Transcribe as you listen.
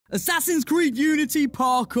Assassin's Creed Unity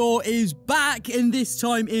Parkour is back, and this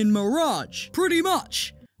time in Mirage. Pretty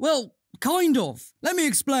much. Well, kind of. Let me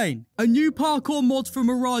explain. A new parkour mod for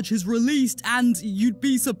Mirage has released, and you'd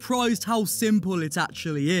be surprised how simple it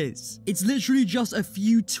actually is. It's literally just a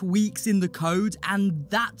few tweaks in the code, and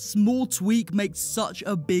that small tweak makes such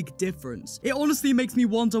a big difference. It honestly makes me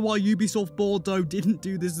wonder why Ubisoft Bordeaux didn't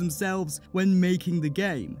do this themselves when making the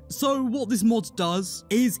game. So what this mod does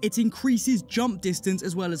is it increases jump distance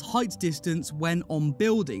as well as height distance when on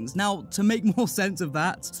buildings. Now, to make more sense of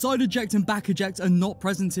that, side eject and back eject are not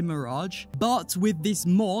present in Mirage, but with this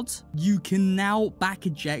mod, you can now back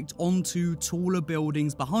eject onto taller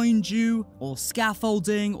buildings behind you, or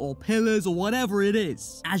scaffolding, or pillars, or whatever it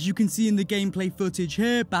is. As you can see in the gameplay footage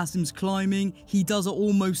here, Basim's climbing, he does an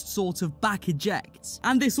almost sort of back eject.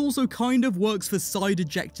 And this also kind of works for side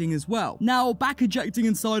ejecting as well. Now, back ejecting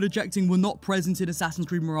and side ejecting were not present in Assassin's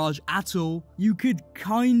Creed Mirage at all. You could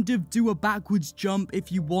kind of do a backwards jump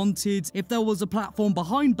if you wanted, if there was a platform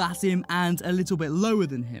behind Basim and a little bit lower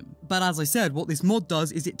than him. But as I said, what this mod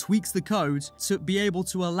does is it tweaks the code to be able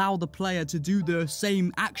to allow the player to do the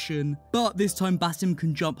same action, but this time Basim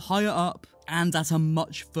can jump higher up and at a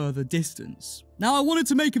much further distance. Now, I wanted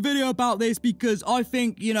to make a video about this because I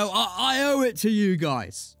think, I owe it to you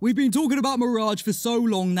guys. We've been talking about Mirage for so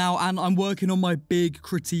long now, and I'm working on my big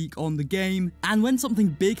critique on the game. And when something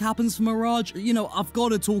big happens for Mirage, I've got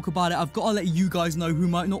to talk about it. I've got to let you guys know who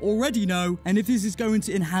might not already know. And if this is going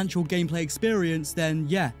to enhance your gameplay experience, then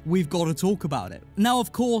yeah, we've got to talk about it. Now,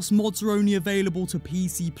 of course, mods are only available to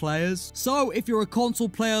PC players. So if you're a console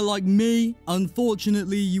player like me,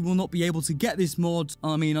 unfortunately, you will not be able to get this mod.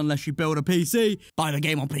 I mean, unless you build a PC. Buy the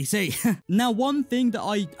game on PC. Now, one thing that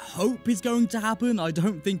I hope is going to happen, I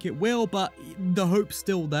don't think it will, but the hope's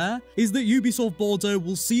still there, is that Ubisoft Bordeaux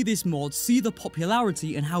will see this mod, see the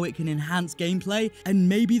popularity and how it can enhance gameplay, and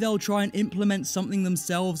maybe they'll try and implement something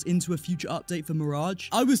themselves into a future update for Mirage.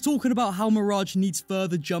 I was talking about how Mirage needs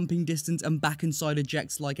further jumping distance and back and side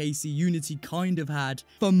ejects like AC Unity kind of had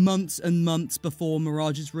for months and months before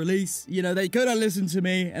Mirage's release. They could have listened to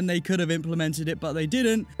me and they could have implemented it, but they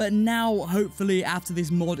didn't. But now, hopefully, after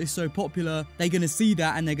this mod is so popular, they're going to see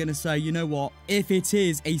that and they're going to say, you know what, if it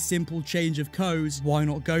is a simple change of code, why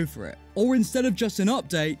not go for it? Or instead of just an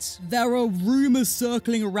update, there are rumors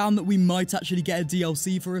circling around that we might actually get a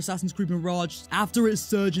DLC for Assassin's Creed Mirage after its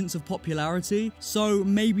surgence of popularity. So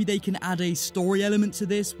maybe they can add a story element to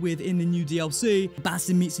this within the new DLC.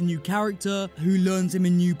 Basim meets a new character who learns him a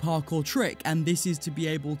new parkour trick, and this is to be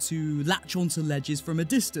able to latch onto ledges from a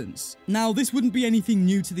distance. Now, this wouldn't be anything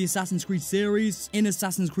new to the Assassin's Creed series. In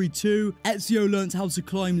Assassin's Creed 2, Ezio learned how to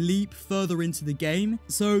climb leap further into the game.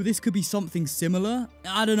 So this could be something similar.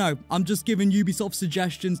 I don't know. I'm just giving Ubisoft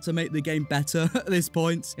suggestions to make the game better at this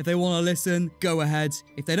point. If they want to listen, go ahead.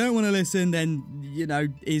 If they don't want to listen, then,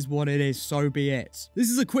 is what it is. So be it. This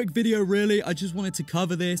is a quick video, really. I just wanted to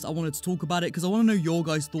cover this. I wanted to talk about it because I want to know your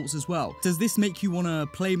guys' thoughts as well. Does this make you want to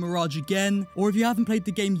play Mirage again? Or if you haven't played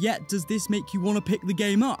the game yet, does this make you want to pick the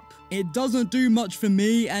game up? It doesn't do much for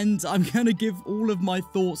me, and I'm going to give all of my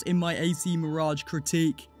thoughts in my AC Mirage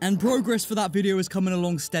critique. And progress for that video is coming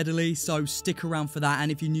along steadily, so stick around for that. And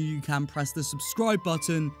if you're new, you can press the subscribe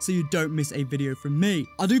button so you don't miss a video from me.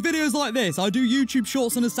 I do videos like this. I do YouTube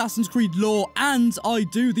shorts on Assassin's Creed lore, and I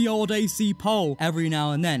do the odd AC poll every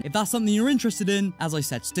now and then. If that's something you're interested in, as I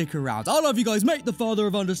said, stick around. I love you guys. Make the Father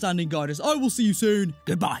of Understanding guide us. I will see you soon.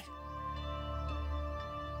 Goodbye.